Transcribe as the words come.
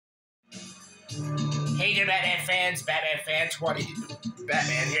Hey there, Batman fans, Batman fan 20,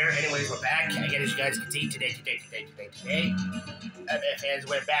 Batman here. Anyways, we're back. Again, as you guys can see, today, Batman fans,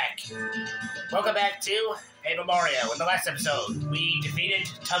 we're back. Welcome back to Paper Mario. In the last episode, we defeated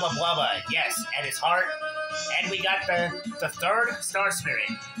Tubba Blubba, yes, and his heart, and we got the third Star Spirit.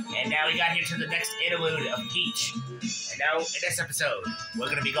 And now we got here to the next interlude of Peach. And now, in this episode, we're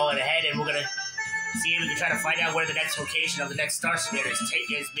going to be going ahead and we're going to see if we can try to find out where the next location of the next Star Spirit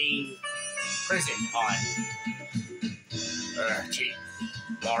is being prisoned on. Gee,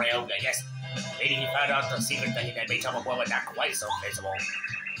 Mario, I guess maybe he found out the secret that made Tubba Blubba not quite so visible.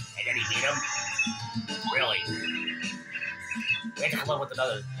 And then he beat him? Really? We have to come up with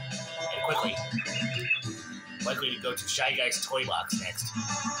another. And quickly. Likely to go to Shy Guy's Toy Box next.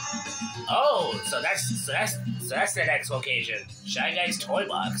 Oh, so that's the next location. Shy Guy's Toy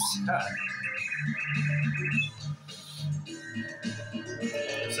Box. Huh.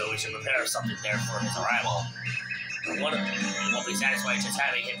 So we should prepare something there for his arrival. He won't be satisfied just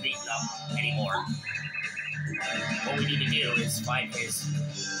having him beaten up anymore. What we need to do is find his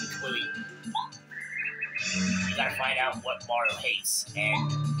completely. We gotta find out what Mario hates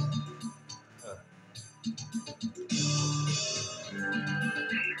and.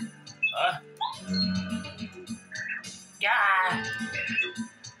 Yeah.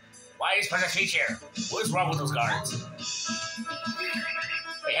 Why is Princess Peach here? What is wrong with those guards?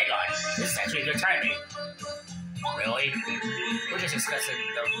 Wait, hang on. This is actually a good timing. Really? We're just discussing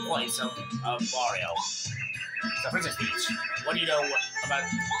the points of Mario. So, Princess Peach, what do you know about...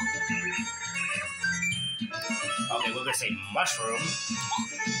 Okay, we're gonna say mushroom.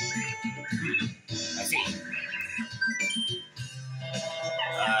 I see.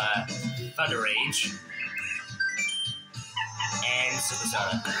 Thunder Rage. And Super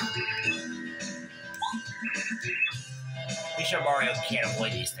Soda. Be sure Mario can't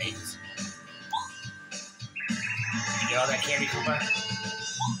avoid these things. You get all that candy, Koopa?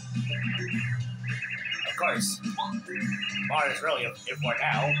 Of course. Mario's really in for it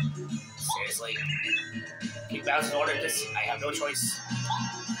now. Seriously. King Bowser ordered this. I have no choice.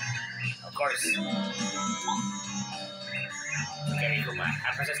 Of course. Okay, Koopa.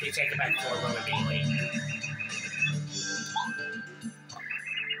 Have Princess Peach take it back to her room immediately.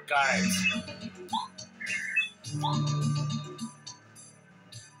 Guards.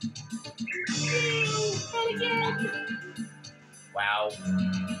 Wow.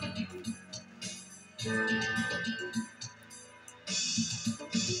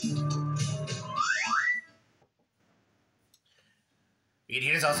 We can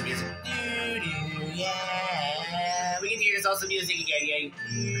hear this awesome music. Yeah. We can hear this awesome music again, yeah.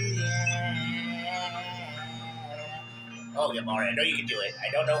 Oh, yeah, Mario, I know you can do it. I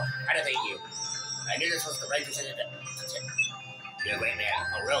don't know how to thank you. I knew this was the right decision to take. You're a great man.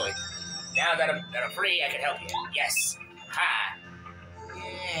 Oh, really? Now that I'm free, I can help you. Yes. Ha.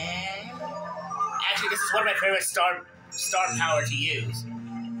 Yeah. Actually, this is one of my favorite star power to use.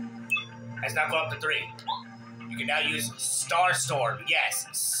 Has now gone up to 3. You can now use Star Storm. Yes,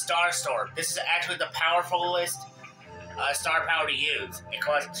 Star Storm. This is actually the powerfulest star power to use. It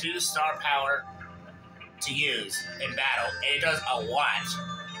costs 2 star power to use in battle, and it does a lot.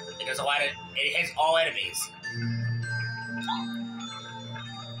 It does a lot. It hits all enemies.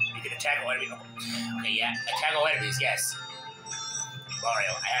 You can attack all enemies. Okay, yeah, attack all enemies. Yes.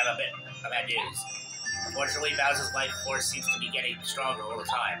 Mario, I have a bit of bad news. Unfortunately, Bowser's life force seems to be getting stronger all the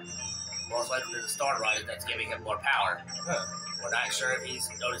time. Most likely the Star Rider that's giving him more power. We're not sure if he's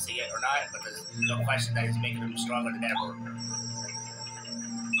noticing it or not, but there's no question that he's making him stronger than ever.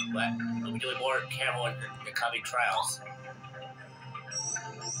 But we'll be doing more careful in the coming trials.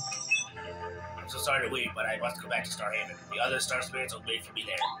 I'm so sorry to leave, but I must go back to Star Haven. The other Star Spirits will wait for me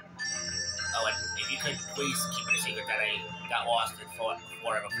there. Oh, and if you could please keep it a secret that I got lost in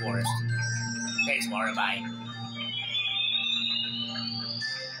Forever Forest. Thanks, Mario. Bye.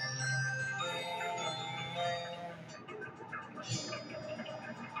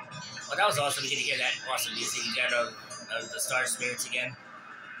 Well, that was awesome. We get to hear that awesome music again of the Star Spirits again.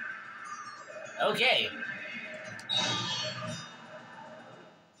 Okay.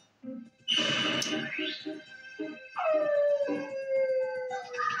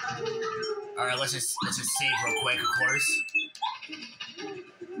 All right, let's just save real quick, of course.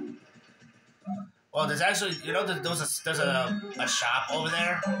 Well, there's actually, you know, there's a shop over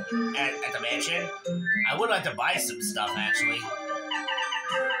there at the mansion. I would like to buy some stuff, actually.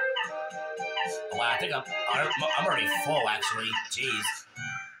 Wow, I think I'm already full, actually. Jeez.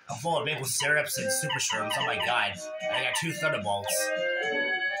 I'm full of maple syrups and super shrooms. Oh my god. I got 2 thunderbolts.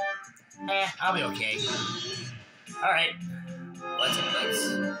 I'll be okay. Alright. Let's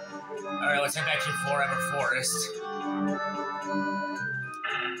Alright, let's head back to Forever Forest.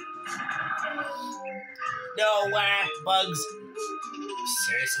 No, bugs.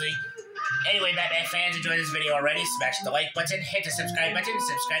 Seriously? Anyway, Batman fans, enjoyed this video already. Smash the like button, hit the subscribe button,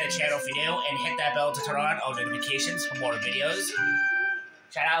 subscribe to the channel if you're new, and hit that bell to turn on all notifications for more videos.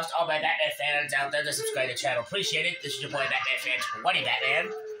 Shout out to all my Batman fans out there that subscribe to the channel. Appreciate it. This is your boy Batman Fans for What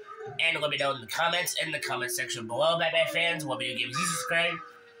Batman. And let me know in the comments section below, Batman fans, what video games you subscribe,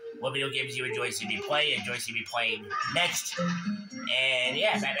 what video games you enjoy seeing me play, playing next. And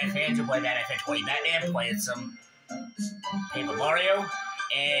yeah, Batman fans, your boy Batman Fan 20 Batman, playing some Paper Mario.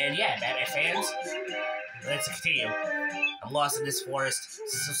 And yeah, Batman fans, let's continue. I'm lost in this forest,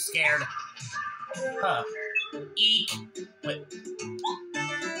 so scared. Huh. Eek. Wait.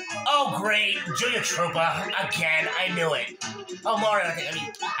 Oh great, Junior Troopa, again, I knew it. Oh, Mario,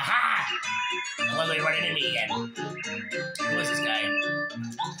 aha! I love that you're running into me again. Who is this guy?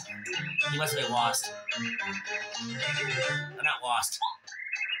 He must have been lost. I'm not lost.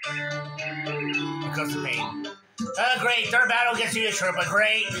 Here comes the pain. Oh, great, third battle against Junior Troopa,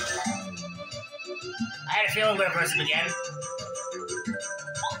 great. I had a feeling we're gonna verse him again.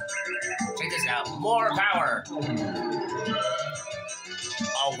 Check this out, more power.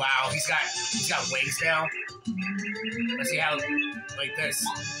 Oh wow, he's got wings now. Let's see how, like this.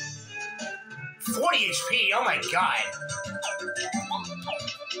 40 HP, oh my god.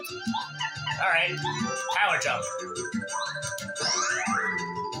 Alright, power jump.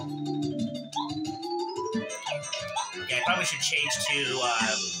 Okay, I probably should change to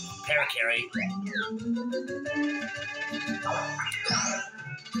Paracarry.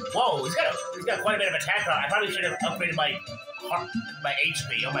 Whoa, he's got quite a bit of attack power. I probably should have upgraded my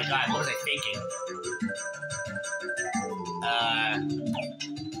HP. Oh my god, what was I thinking?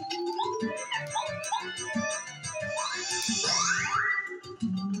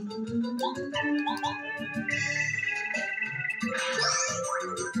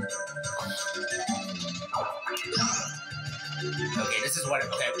 Okay, this is what.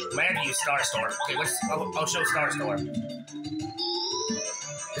 Okay, I might have to use Star Storm. Okay, I'll show Star Storm.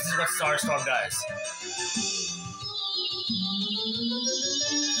 This is what Star Storm does.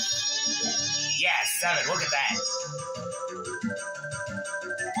 Yes, 7. Look at that.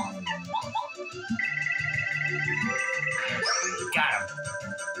 Got him.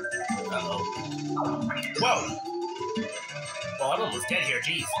 Uh-oh. Whoa. Well, I'm almost dead here.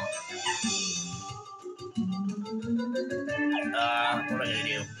 Jeez. What am I gonna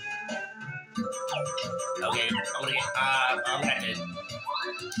do? Okay, I'm gonna have to.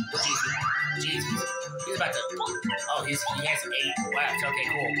 Jeez, he's about to. Oh, he has 8 left. Okay,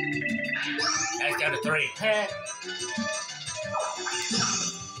 cool. That's down to 3.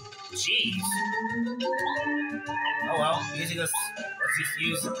 Jeez. Oh well, using this. Let's just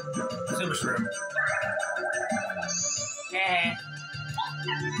use Super Shroom.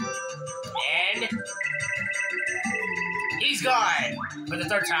 And he's gone for the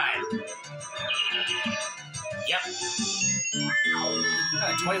 3rd time. Yep.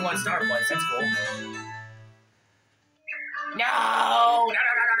 21 star points. That's cool. No!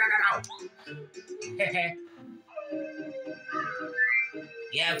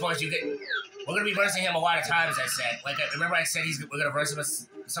 Yeah, of course you get. We're gonna be versing him a lot of times. I said. Remember I said we're gonna verse him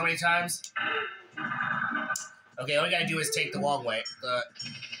so many times. Okay, all we gotta do is take the long way.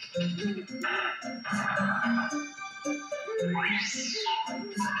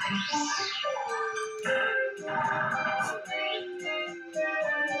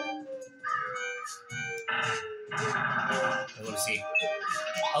 Let's see.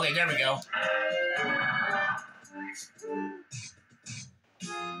 Okay, there we go.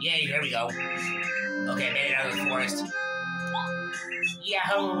 Yay, there we go. Okay, made it out of the forest.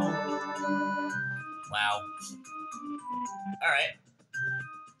 Yahoo! Wow. Alright.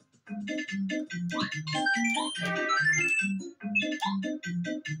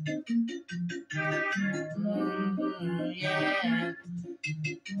 Yeah.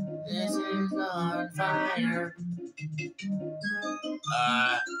 This is on fire.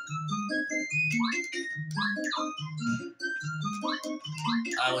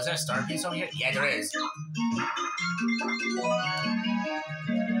 Was there a star piece over here? Yeah, there is.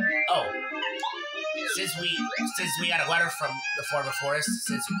 Oh. Since we got a letter from the Forever Forest,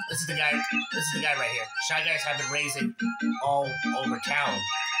 since this is the guy right here. Shy Guys have been raising all over town.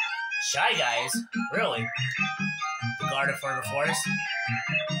 Shy Guys? Really? The guard of Forever Forest?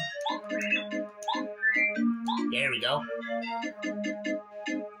 There we go.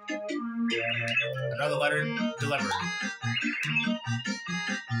 Another letter delivered.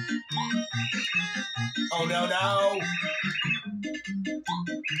 Oh no, no!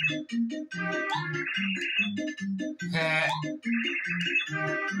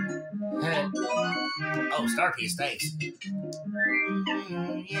 Oh, star piece, thanks.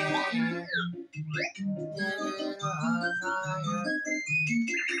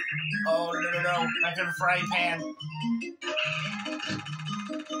 Oh, no. My favorite frying pan.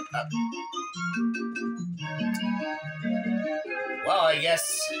 Well, I guess.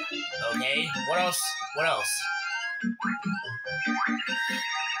 Okay, what else? What else?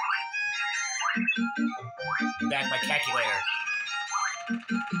 Back my calculator.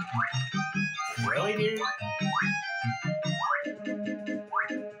 Really, dude?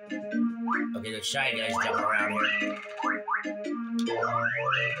 Okay, the shy guy's jumping around here.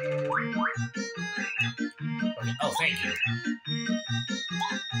 Okay. Oh, thank you.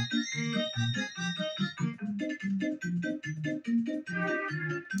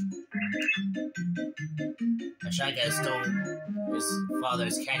 The shy guy stole his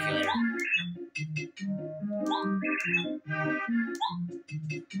father's calculator.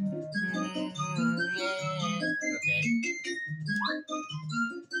 Okay.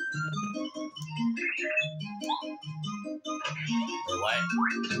 Wait, what?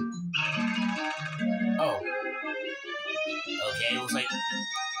 Oh. Okay, looks like.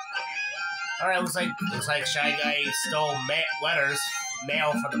 Alright, looks like Shy Guy stole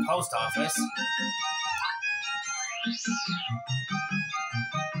mail from the post office.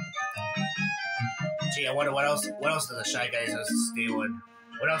 Gee, I wonder what else are the Shy Guys are stealing?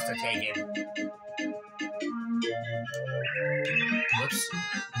 What else they're taking? Whoops.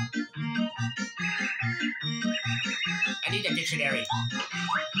 I need a dictionary.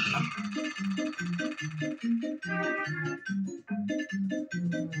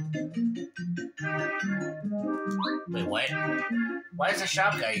 Wait, what? Why is the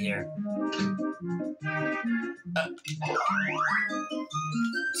shop guy here?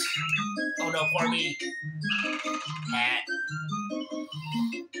 Oh no, poor me. Hat.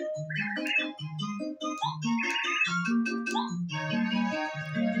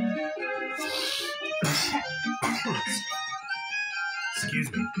 Excuse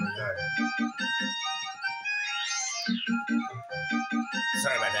me. Oh my God.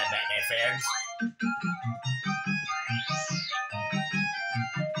 Sorry about that, Batman fans.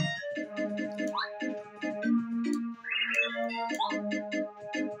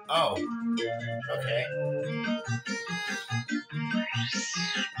 Oh. Okay.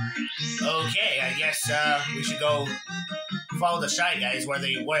 Okay, I guess we should go follow the Shy Guys where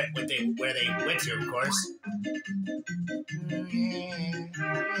they went to, of course.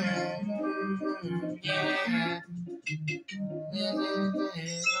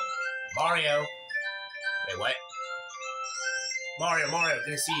 Mario. Wait, what? Mario,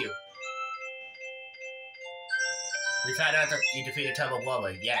 good to see you. We found out that you defeated Tubbo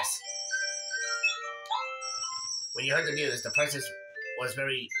Blubba. Yes. When you heard the news, the princess was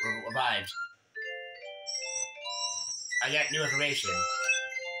very revived. I got new information.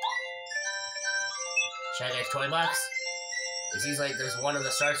 Shy Guy's toy box? It seems like there's one of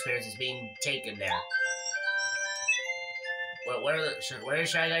the Star Spirits is being taken there. Where is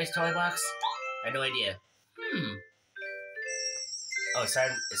Shy Guy's toy box? I have no idea. Oh, it's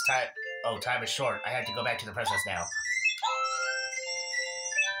time. Oh, time is short. I have to go back to the princess now.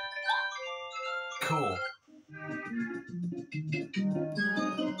 Cool.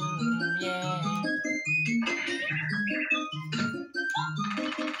 Yeah.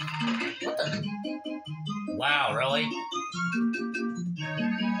 What the? Wow, really?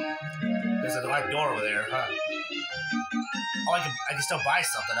 There's a locked door over there, huh? Oh, I can still buy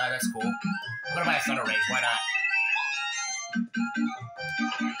something. Oh, that's cool. I'm gonna buy a Thunder Rage. Why not?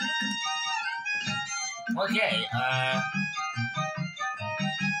 Okay,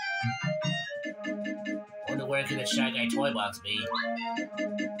 wonder where could the Shy Guy toy box be?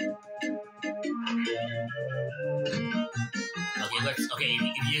 Okay, if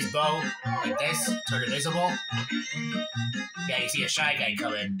you use bow like this, turn invisible. Yeah, you see a Shy Guy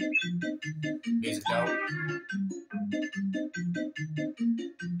coming. Music though.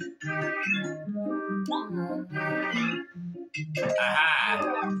 Aha!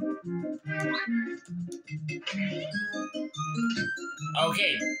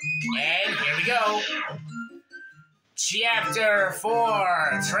 Okay, and here we go. Chapter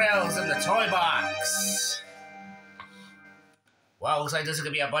 4, Trails in the Toy Box. Well, looks like this is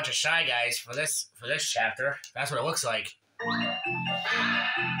gonna be a bunch of Shy Guys for this chapter. That's what it looks like.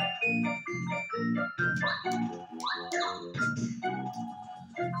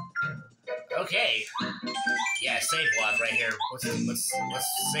 Okay. Yeah, save block right here. Let's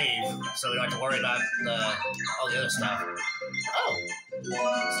save so we don't have to worry about all the other stuff. Oh,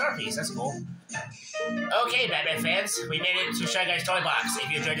 Star piece, that's cool. Okay, Batman fans, we made it to Shy Guy's Toy Box.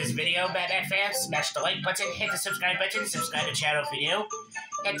 If you enjoyed this video, Batman fans, smash the like button, hit the subscribe button, subscribe to the channel if you're new.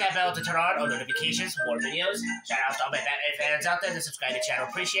 Hit that bell to turn on all notifications for more videos. Shout out to all my Batman fans out there that subscribe to the channel.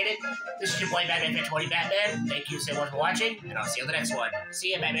 Appreciate it. This is your boy, Batman Fan 20 Batman. Thank you so much for watching, and I'll see you on the next one.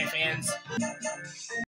 See ya, Batman fans.